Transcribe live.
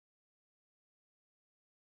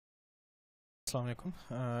Assalamu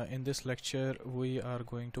alaikum. In this lecture we are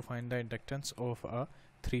going to find the inductance of a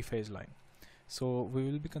three-phase line. So we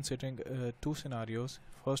will be considering two scenarios.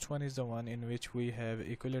 First one is the one in which we have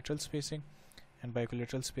equilateral spacing, and by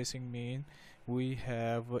equilateral spacing mean we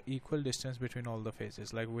have equal distance between all the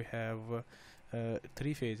phases. Like we have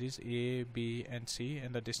three phases A, B and C,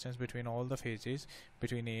 and the distance between all the phases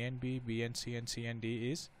between A and B and C and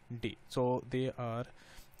D is D. So they are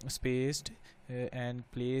spaced and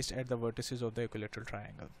placed at the vertices of the equilateral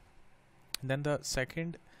triangle. Then the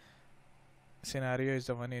second scenario is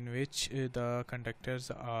the one in which the conductors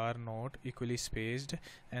are not equally spaced,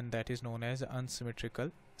 and that is known as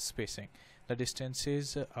unsymmetrical spacing. The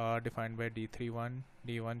distances are defined by D31,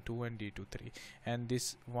 D12 and D23, and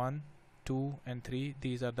this 1, 2 and 3,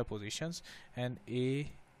 these are the positions, and A,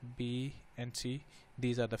 B and C,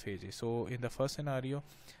 these are the phases. So in the first scenario,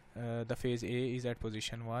 the phase A is at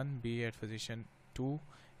position 1, B at position 2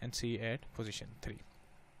 and C at position 3.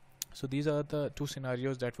 So these are the two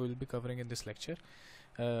scenarios that we will be covering in this lecture.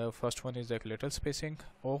 First one is the equilateral spacing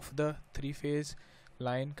of the three-phase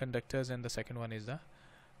line conductors, and the second one is the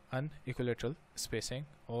unequilateral spacing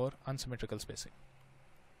or unsymmetrical spacing.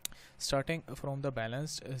 Starting from the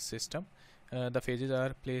balanced system, the phases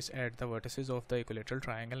are placed at the vertices of the equilateral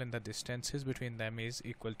triangle and the distances between them is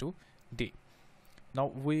equal to D. Now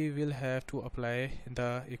we will have to apply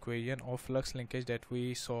the equation of flux linkage that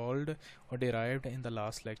we solved or derived in the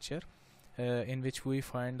last lecture, in which we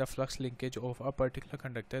find the flux linkage of a particular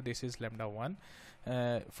conductor. This is lambda 1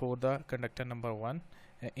 for the conductor number 1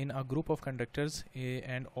 in a group of conductors,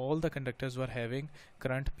 and all the conductors were having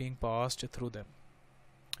current being passed through them.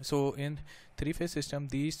 So in three-phase system,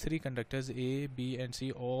 these three conductors A, B and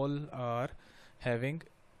C all are having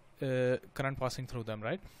current passing through them,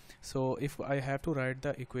 right? So if I have to write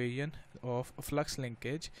the equation of flux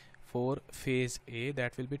linkage for phase A,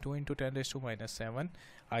 that will be 2 into 10 raised to minus 7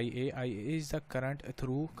 IA. IA is the current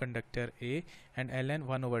through conductor A, and ln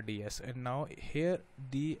 1 over ds, and now here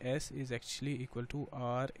ds is actually equal to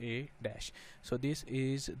RA dash. So this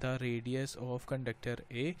is the radius of conductor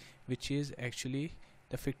A, which is actually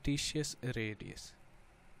the fictitious radius.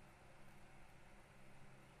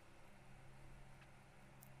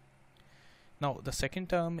 Now the second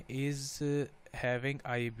term is having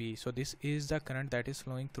IB. So this is the current that is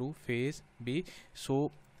flowing through phase B.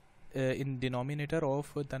 So in denominator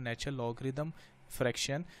of the natural logarithm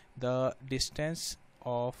fraction, the distance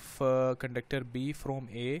of conductor B from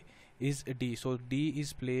A is D. So D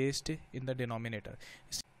is placed in the denominator.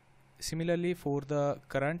 Similarly, for the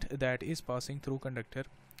current that is passing through conductor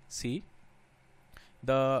C,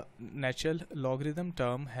 the natural logarithm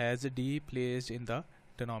term has D placed in the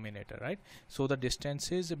denominator, right? So the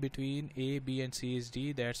distances between A, B and C is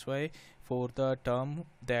D. That's why for the term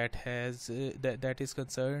that has that is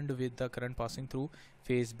concerned with the current passing through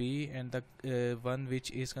phase B, and the one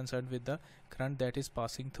which is concerned with the current that is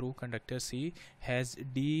passing through conductor C has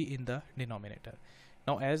D in the denominator.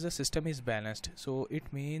 Now as the system is balanced, so it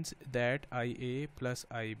means that IA plus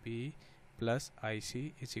IB plus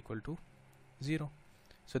IC is equal to 0.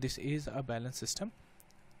 So this is a balanced system.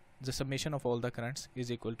 The summation of all the currents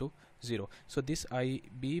is equal to 0. So this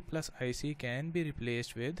IB plus IC can be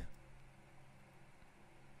replaced with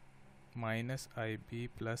minus IB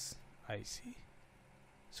plus IC.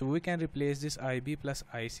 So we can replace this IB plus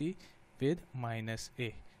IC with minus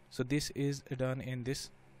A. So this is done in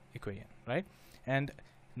this equation, right? And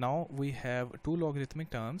now we have two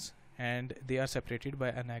logarithmic terms and they are separated by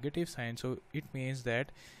a negative sign. So it means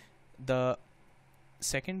that the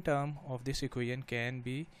second term of this equation can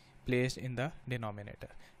be placed in the denominator.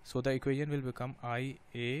 So the equation will become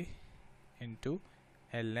IA into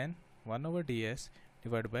ln 1 over ds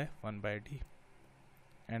divided by 1 by d,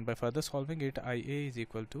 and by further solving it, IA is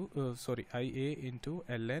equal to IA into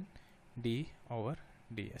ln d over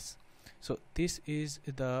ds. So this is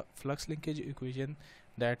the flux linkage equation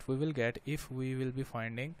that we will get if we will be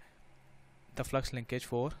finding the flux linkage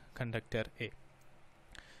for conductor A.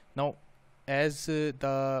 Now as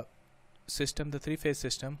the three-phase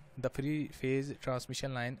system, the three-phase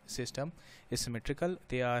transmission line system is symmetrical.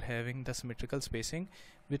 They are having the symmetrical spacing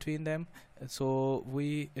between them. So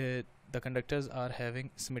the conductors are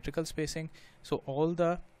having symmetrical spacing. So all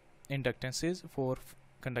the inductances for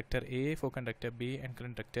conductor A, for conductor B and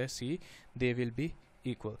conductor C, they will be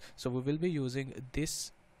equal. So we will be using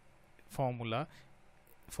this formula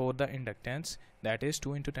for the inductance, that is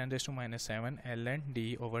 2 into 10 raised to minus 7 ln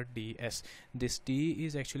d over ds. This d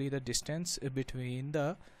is actually the distance between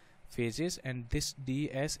the phases, and this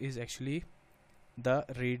ds is actually the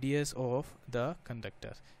radius of the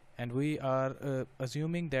conductor, and we are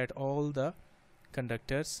assuming that all the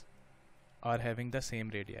conductors are having the same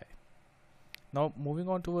radii. Now moving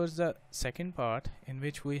on towards the second part, in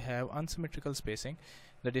which we have unsymmetrical spacing.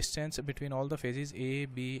 The distance between all the phases A,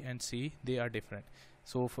 B and C, they are different.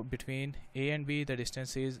 So for between A and B the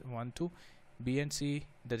distance is 1, 2, B and C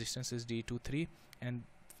the distance is D 2, 3, and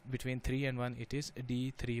between 3 and 1 it is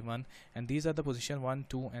D 3, 1, and these are the position 1,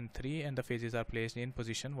 2 and 3, and the phases are placed in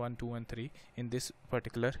position 1, 2 and 3 in this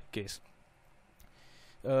particular case.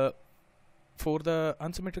 For the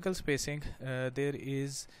unsymmetrical spacing, there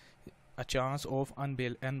is a chance of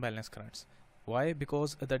unbalanced currents. Why?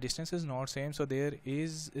 Because the distance is not same, so there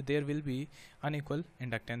will be unequal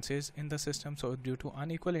inductances in the system. So due to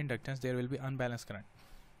unequal inductance there will be unbalanced current.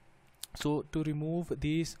 So to remove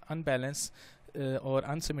these unbalance or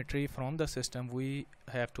unsymmetry from the system, we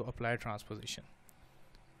have to apply transposition.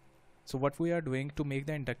 So what we are doing to make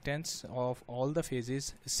the inductance of all the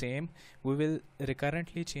phases same, we will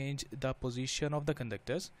recurrently change the position of the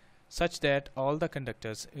conductors such that all the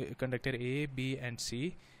conductors, conductor A, B and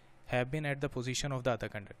C, have been at the position of the other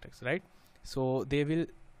conductors, right? So they will,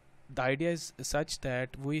 the idea is such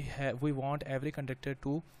that we want every conductor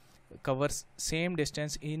to cover same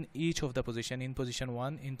distance in each of the position, in position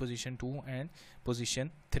 1, in position 2 and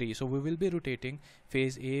position 3. So we will be rotating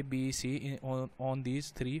phase A, B, C on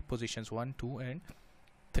these three positions, 1, 2 and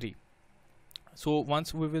 3. So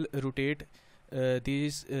once we will rotate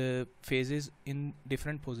these phases in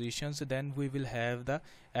different positions, then we will have the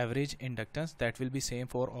average inductance that will be same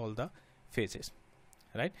for all the phases,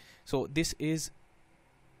 right? So this is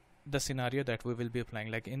the scenario that we will be applying.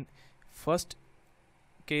 Like in first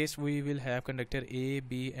case we will have conductor A,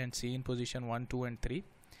 B and C in position 1, 2 and 3.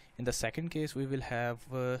 In the second case we will have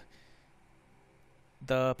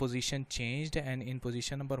the position changed, and in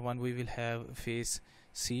position number 1 we will have phase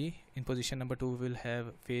C, in position number 2 we will have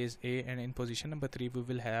phase A, and in position number 3 we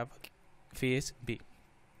will have phase B.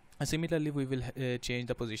 And similarly we will change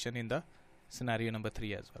the position in the scenario number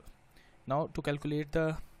 3 as well. Now to calculate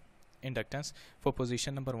the inductance for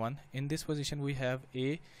position number 1, in this position we have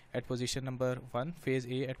A at position number 1, phase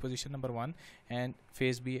A at position number 1, and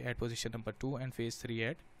phase B at position number 2, and phase 3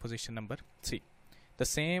 at position number C. The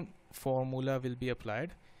same formula will be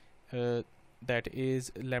applied, that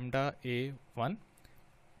is lambda A1.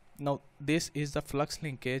 Now this is the flux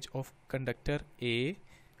linkage of conductor A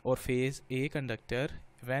or phase A conductor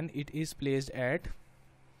when it is placed at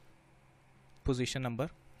position number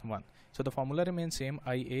 1. So the formula remains same.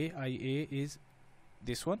 IA is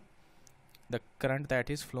this one, the current that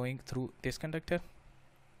is flowing through this conductor,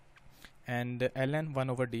 and ln 1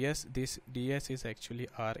 over ds, this ds is actually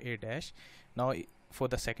RA dash. Now for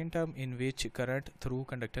the second term, in which current through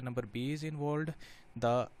conductor number B is involved,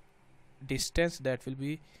 the distance that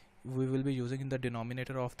we will be using in the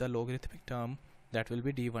denominator of the logarithmic term, that will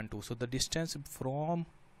be D12. So the distance from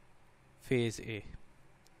phase A.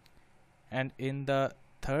 And in the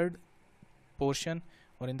third portion,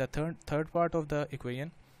 or in the third part of the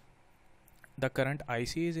equation, the current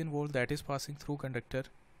IC is involved, that is passing through conductor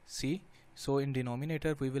C. So in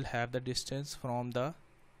denominator we will have the distance from the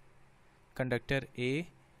conductor A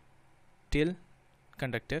till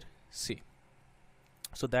conductor C.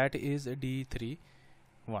 So that is D31.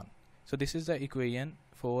 So this is the equation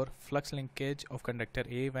for flux linkage of conductor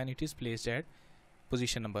A when it is placed at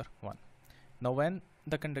position number 1. Now when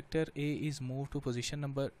the conductor A is moved to position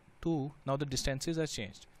number 2, now the distances are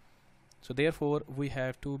changed. So therefore we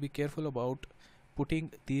have to be careful about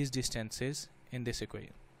putting these distances in this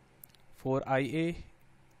equation. For IA,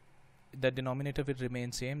 the denominator will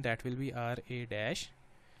remain same, that will be RA dash.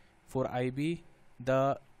 For IB,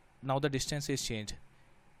 now the distance is changed.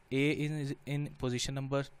 A is in position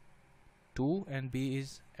number 2 and B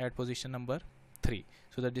is at position number 3.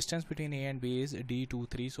 So the distance between A and B is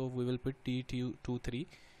D23. So we will put D23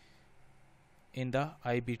 in the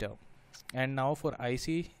IB term. And now for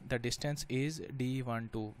IC, the distance is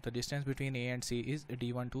D12. The distance between A and C is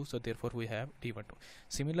D12. So therefore we have D12.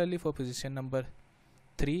 Similarly for position number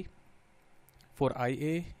 3, for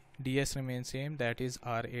IA, ds remains same, that is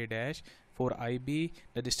RA dash. For IB,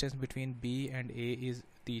 the distance between B and A is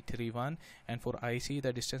D31, and for IC,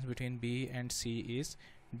 the distance between B and C is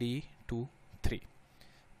D23.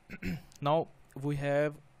 Now we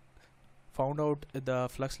have found out the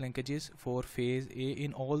flux linkages for phase A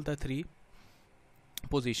in all the three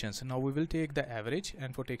positions. Now we will take the average,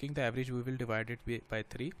 and for taking the average we will divide it by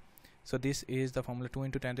 3. So this is the formula 2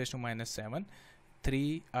 into 10 raised to minus 7,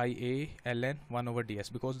 3 IA ln 1 over ds,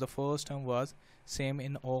 because the first term was same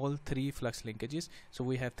in all three flux linkages. So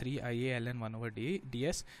we have 3 IA ln 1 over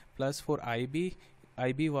ds, plus for IB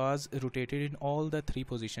IB was rotated in all the three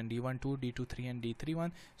position D12, D23 and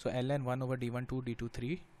D31. So ln 1 over D12,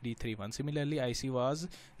 D23, D31. Similarly, IC was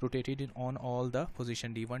rotated in on all the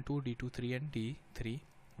position D12, D23 and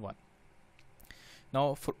D31.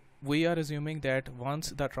 Now we are assuming that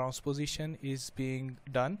once the transposition is being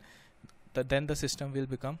done, then the system will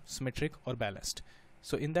become symmetric or balanced.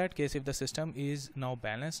 So in that case, if the system is now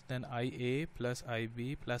balanced, then IA plus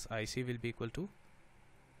IB plus IC will be equal to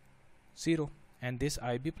 0, and this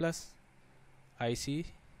IB plus IC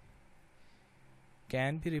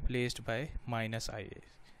can be replaced by minus IA.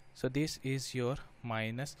 So this is your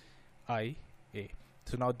minus IA.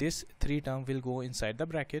 So now this 3 term will go inside the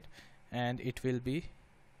bracket, and it will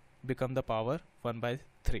become the power 1 by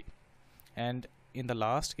 3, and in the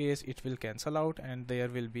last case it will cancel out, and there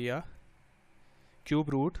will be a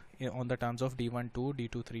cube root on the terms of D12,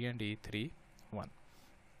 D23 and D31,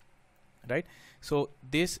 right? So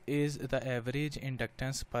this is the average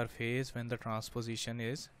inductance per phase when the transposition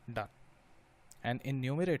is done, and in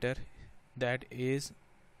numerator that is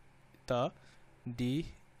the D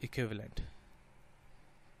equivalent,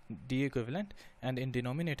 and in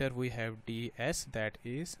denominator we have ds, that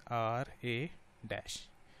is RA dash.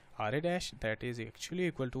 RA dash, that is actually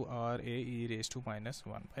equal to RA e raised to minus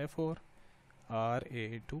 1 by 4 RA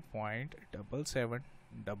into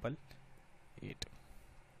 0.7788.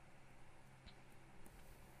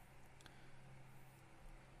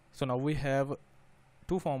 So now we have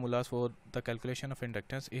two formulas for the calculation of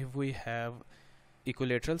inductance. If we have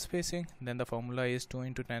equilateral spacing, then the formula is 2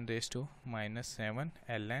 into 10 raised to minus 7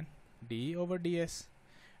 ln d over ds,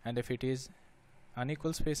 and if it is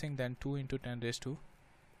unequal spacing, then 2 into 10 raised to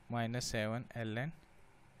minus 7 ln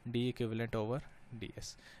d equivalent over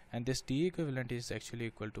ds, and this d equivalent is actually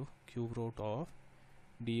equal to cube root of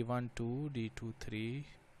d12, d23,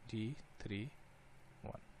 d31.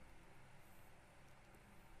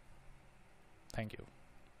 Thank you.